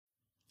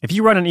If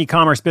you run an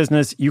e-commerce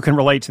business, you can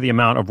relate to the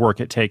amount of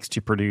work it takes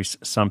to produce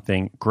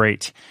something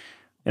great.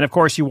 And of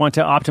course, you want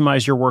to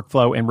optimize your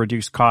workflow and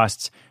reduce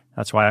costs.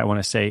 That's why I want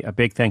to say a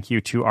big thank you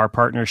to our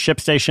partner,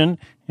 ShipStation,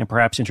 and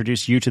perhaps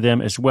introduce you to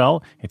them as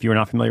well. If you're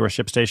not familiar with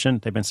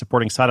ShipStation, they've been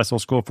supporting Side Hustle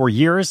School for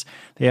years.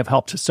 They have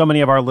helped so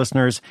many of our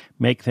listeners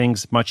make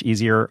things much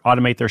easier,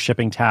 automate their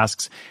shipping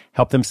tasks,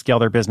 help them scale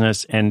their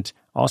business, and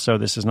also,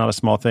 this is not a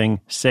small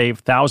thing, save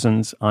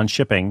thousands on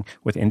shipping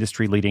with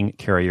industry-leading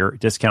carrier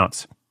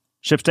discounts.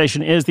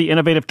 ShipStation is the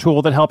innovative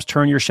tool that helps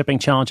turn your shipping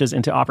challenges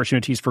into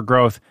opportunities for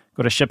growth.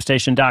 Go to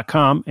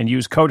ShipStation.com and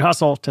use code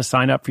HUSTLE to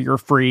sign up for your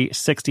free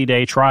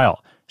 60-day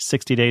trial.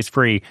 60 days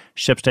free.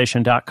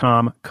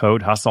 ShipStation.com,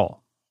 code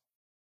HUSTLE.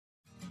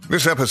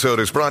 This episode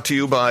is brought to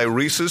you by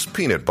Reese's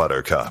Peanut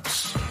Butter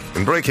Cups.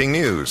 In breaking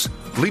news,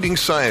 leading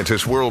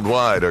scientists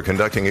worldwide are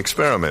conducting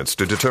experiments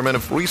to determine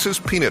if Reese's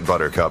Peanut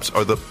Butter Cups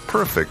are the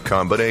perfect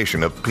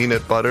combination of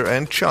peanut butter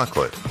and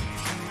chocolate.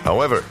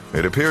 However,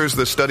 it appears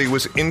the study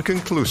was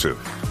inconclusive,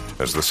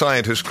 as the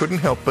scientists couldn't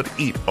help but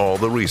eat all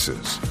the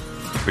Reese's.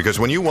 Because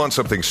when you want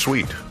something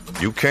sweet,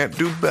 you can't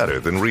do better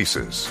than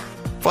Reese's.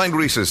 Find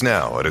Reese's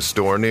now at a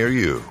store near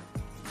you.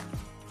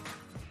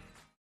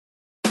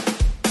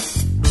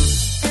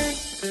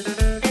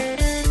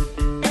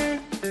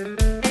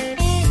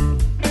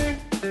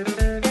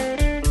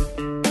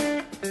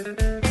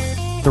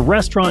 The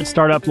restaurant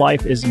startup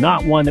life is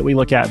not one that we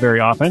look at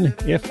very often,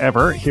 if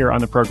ever, here on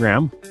the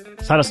program.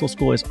 Side Hustle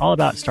School is all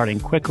about starting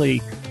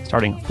quickly,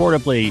 starting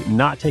affordably,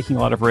 not taking a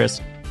lot of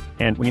risk.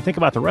 And when you think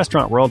about the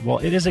restaurant world, well,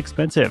 it is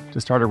expensive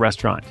to start a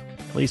restaurant,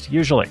 at least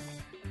usually.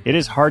 It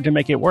is hard to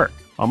make it work,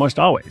 almost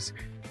always.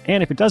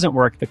 And if it doesn't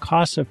work, the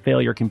cost of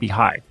failure can be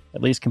high,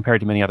 at least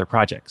compared to many other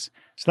projects.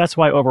 So that's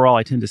why overall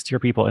I tend to steer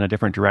people in a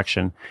different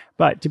direction.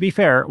 But to be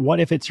fair, what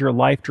if it's your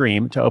life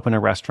dream to open a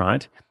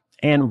restaurant?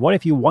 And what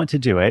if you want to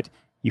do it?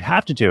 You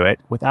have to do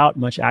it without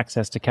much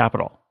access to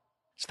capital.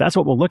 So that's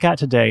what we'll look at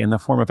today in the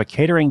form of a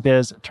catering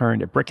biz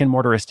turned brick and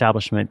mortar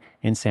establishment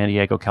in San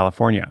Diego,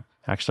 California,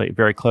 actually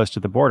very close to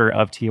the border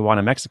of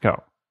Tijuana,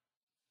 Mexico.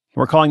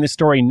 We're calling this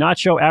story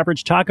Nacho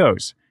Average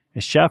Tacos.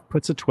 A chef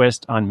puts a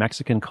twist on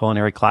Mexican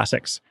culinary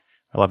classics.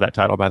 I love that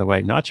title, by the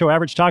way, Nacho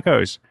Average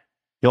Tacos.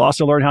 You'll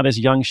also learn how this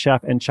young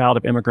chef and child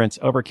of immigrants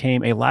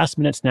overcame a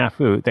last-minute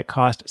snafu that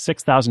cost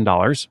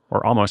 $6,000,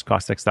 or almost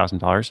cost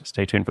 $6,000,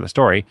 stay tuned for the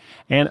story,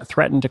 and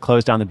threatened to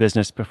close down the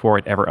business before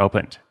it ever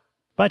opened.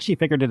 But she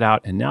figured it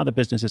out, and now the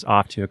business is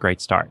off to a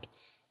great start.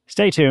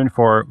 Stay tuned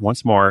for,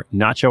 once more,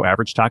 Nacho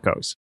Average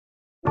Tacos.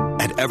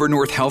 At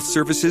Evernorth Health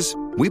Services,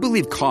 we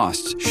believe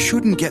costs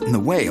shouldn't get in the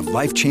way of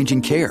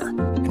life-changing care,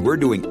 and we're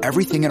doing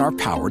everything in our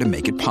power to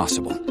make it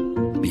possible.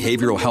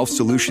 Behavioral health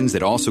solutions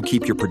that also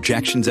keep your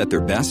projections at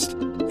their best?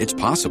 It's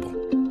possible.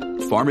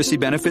 Pharmacy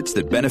benefits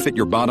that benefit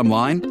your bottom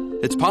line?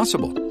 It's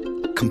possible.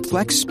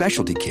 Complex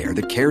specialty care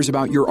that cares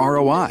about your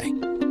ROI?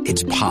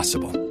 It's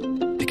possible.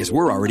 Because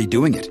we're already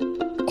doing it.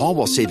 All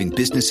while saving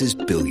businesses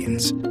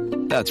billions.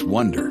 That's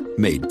Wonder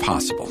made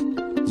possible.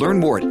 Learn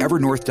more at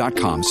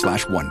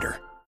evernorth.com/wonder.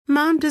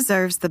 Mom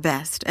deserves the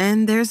best,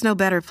 and there's no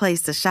better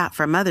place to shop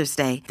for Mother's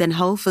Day than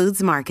Whole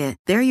Foods Market.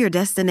 They're your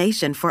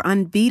destination for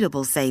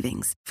unbeatable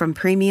savings, from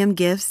premium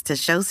gifts to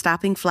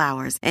show-stopping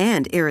flowers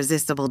and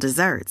irresistible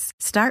desserts.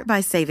 Start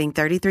by saving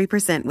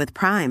 33% with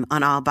Prime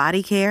on all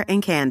body care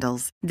and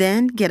candles.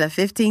 Then get a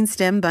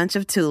 15-stem bunch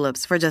of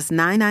tulips for just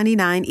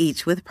 $9.99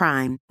 each with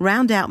Prime.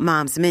 Round out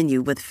Mom's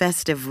menu with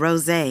festive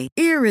rosé,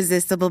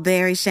 irresistible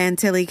berry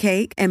chantilly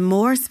cake, and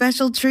more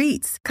special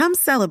treats. Come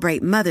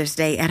celebrate Mother's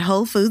Day at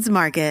Whole Foods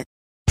Market.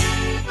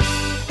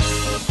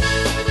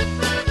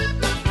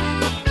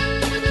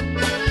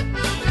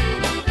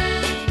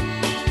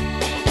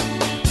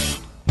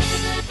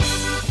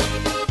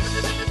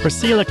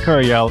 Priscilla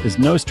Curiel is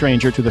no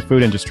stranger to the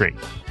food industry.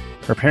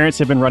 Her parents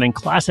have been running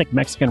classic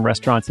Mexican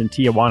restaurants in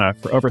Tijuana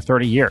for over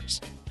 30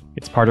 years.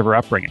 It's part of her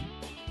upbringing.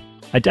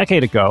 A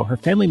decade ago, her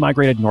family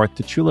migrated north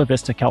to Chula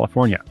Vista,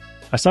 California,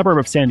 a suburb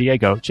of San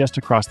Diego just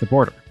across the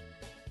border.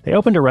 They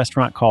opened a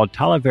restaurant called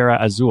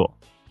Talavera Azul.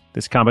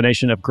 This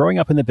combination of growing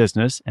up in the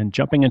business and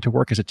jumping into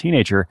work as a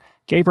teenager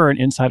gave her an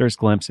insider's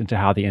glimpse into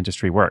how the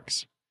industry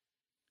works.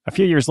 A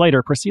few years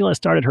later, Priscilla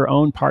started her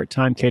own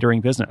part-time catering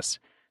business.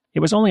 It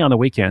was only on the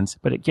weekends,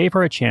 but it gave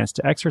her a chance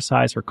to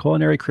exercise her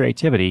culinary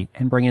creativity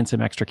and bring in some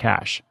extra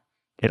cash.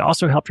 It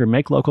also helped her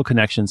make local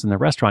connections in the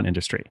restaurant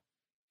industry.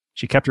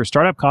 She kept her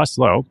startup costs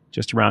low,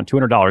 just around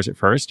 $200 at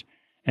first,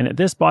 and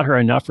this bought her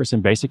enough for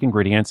some basic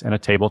ingredients and a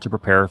table to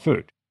prepare her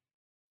food.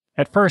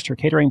 At first, her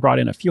catering brought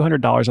in a few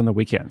 $100s on the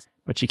weekends,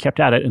 but she kept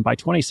at it, and by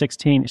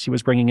 2016, she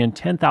was bringing in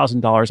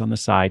 $10,000 on the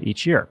side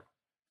each year.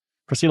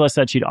 Priscilla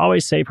said she'd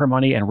always save her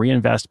money and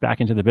reinvest back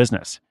into the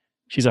business.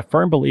 She's a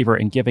firm believer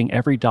in giving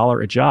every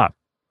dollar a job.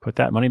 Put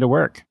that money to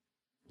work.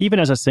 Even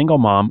as a single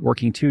mom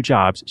working 2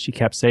 jobs, she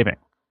kept saving.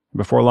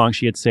 Before long,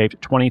 she had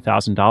saved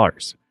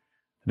 $20,000.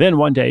 Then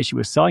one day, she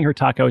was selling her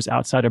tacos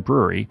outside a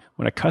brewery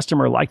when a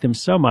customer liked them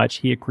so much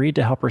he agreed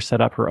to help her set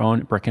up her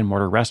own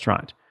brick-and-mortar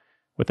restaurant.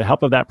 With the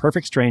help of that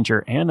perfect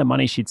stranger and the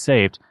money she'd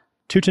saved,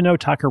 Tutano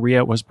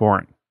Taqueria was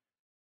born.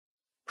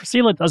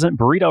 Priscilla doesn't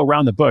burrito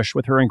around the bush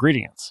with her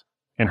ingredients.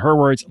 In her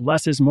words,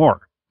 less is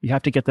more. You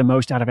have to get the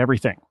most out of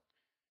everything.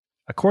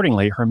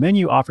 Accordingly, her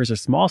menu offers a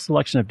small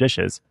selection of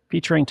dishes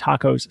featuring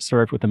tacos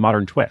served with a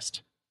modern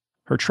twist.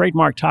 Her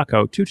trademark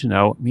taco,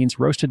 tutano, means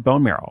roasted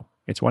bone marrow.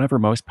 It's one of her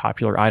most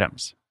popular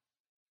items.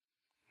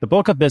 The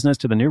bulk of business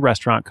to the new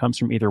restaurant comes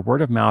from either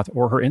word of mouth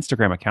or her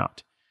Instagram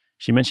account.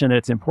 She mentioned that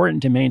it's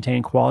important to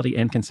maintain quality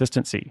and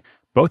consistency,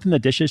 both in the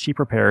dishes she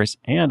prepares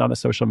and on the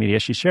social media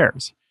she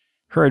shares.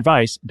 Her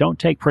advice, don't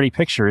take pretty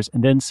pictures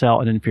and then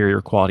sell an inferior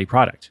quality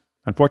product.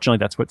 Unfortunately,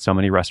 that's what so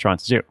many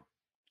restaurants do.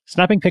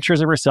 Snapping pictures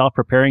of herself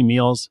preparing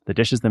meals, the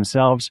dishes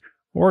themselves,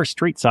 or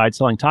street side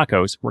selling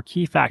tacos were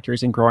key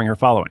factors in growing her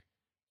following.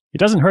 It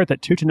doesn't hurt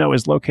that Tutano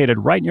is located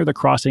right near the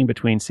crossing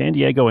between San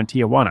Diego and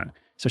Tijuana,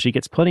 so she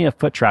gets plenty of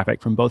foot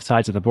traffic from both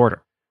sides of the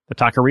border. The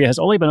taqueria has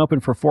only been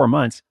open for 4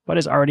 months, but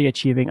is already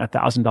achieving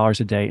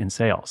 $1,000 a day in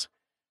sales.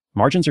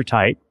 Margins are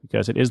tight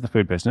because it is the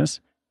food business,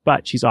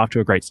 but she's off to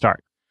a great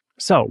start.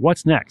 So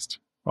what's next?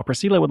 Well,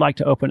 Priscilla would like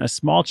to open a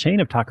small chain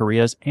of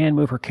taquerias and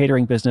move her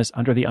catering business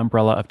under the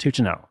umbrella of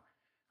Tutano.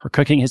 Her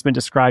cooking has been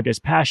described as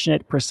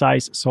passionate,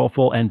 precise,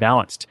 soulful, and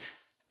balanced.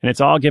 And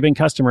it's all giving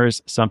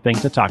customers something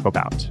to talk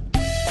about.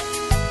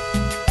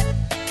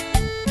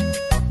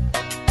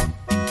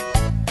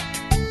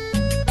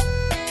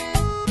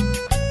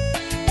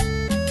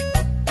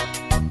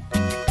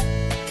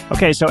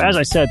 Okay, so as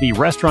I said, the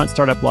restaurant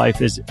startup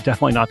life is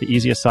definitely not the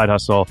easiest side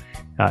hustle.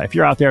 If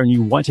you're out there and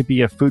you want to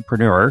be a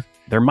foodpreneur,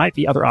 there might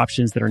be other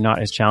options that are not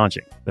as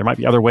challenging. There might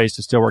be other ways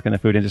to still work in the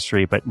food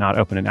industry, but not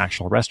open an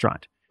actual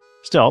restaurant.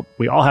 Still,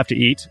 we all have to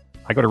eat.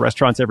 I go to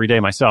restaurants every day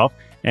myself,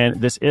 and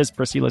this is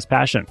Priscilla's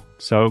passion.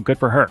 So good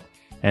for her.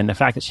 And the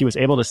fact that she was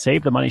able to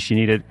save the money she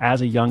needed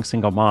as a young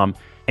single mom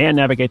and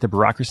navigate the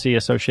bureaucracy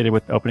associated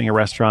with opening a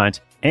restaurant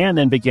and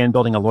then begin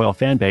building a loyal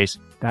fan base,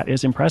 that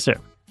is impressive.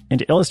 And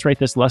to illustrate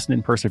this lesson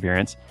in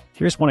perseverance,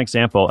 here's one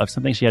example of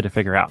something she had to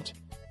figure out.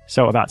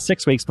 So about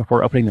 6 weeks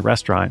before opening the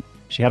restaurant,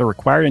 she had a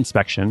required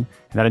inspection,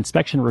 and that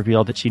inspection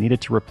revealed that she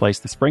needed to replace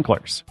the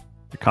sprinklers.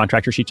 The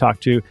contractor she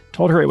talked to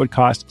told her it would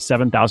cost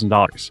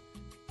 $7,000.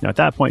 Now, at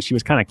that point, she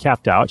was kind of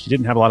capped out. She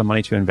didn't have a lot of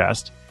money to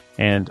invest,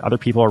 and other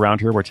people around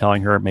her were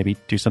telling her maybe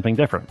do something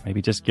different,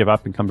 maybe just give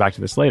up and come back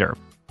to this later.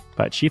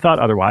 But she thought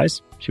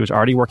otherwise. She was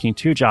already working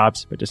 2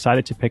 jobs, but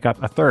decided to pick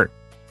up a third.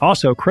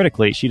 Also,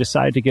 critically, she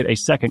decided to get a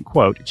second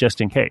quote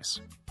just in case.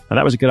 Now,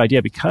 that was a good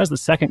idea because the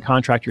second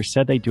contractor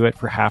said they'd do it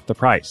for half the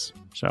price.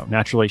 So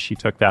naturally, she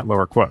took that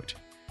lower quote.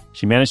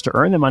 She managed to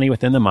earn the money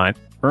within the month,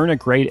 earn a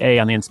grade A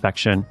on the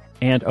inspection,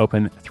 and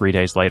open 3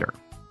 days later.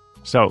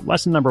 So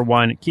lesson number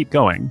 1, keep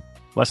going.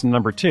 Lesson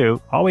number 2,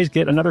 always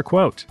get another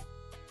quote.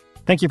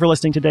 Thank you for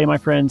listening today, my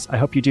friends. I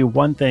hope you do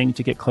one thing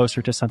to get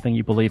closer to something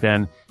you believe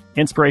in.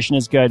 Inspiration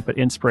is good, but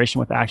inspiration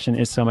with action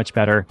is so much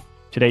better.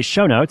 Today's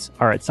show notes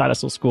are at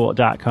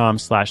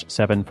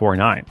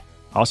sidehustleschool.com/749.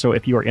 Also,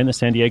 if you are in the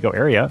San Diego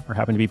area or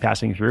happen to be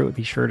passing through,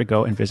 be sure to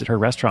go and visit her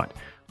restaurant.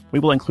 We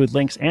will include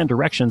links and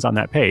directions on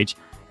that page.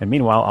 And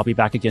meanwhile, I'll be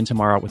back again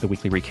tomorrow with a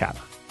weekly recap.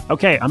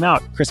 Okay, I'm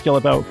out. Chris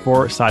Guillebeau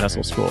for Side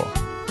Hustle School.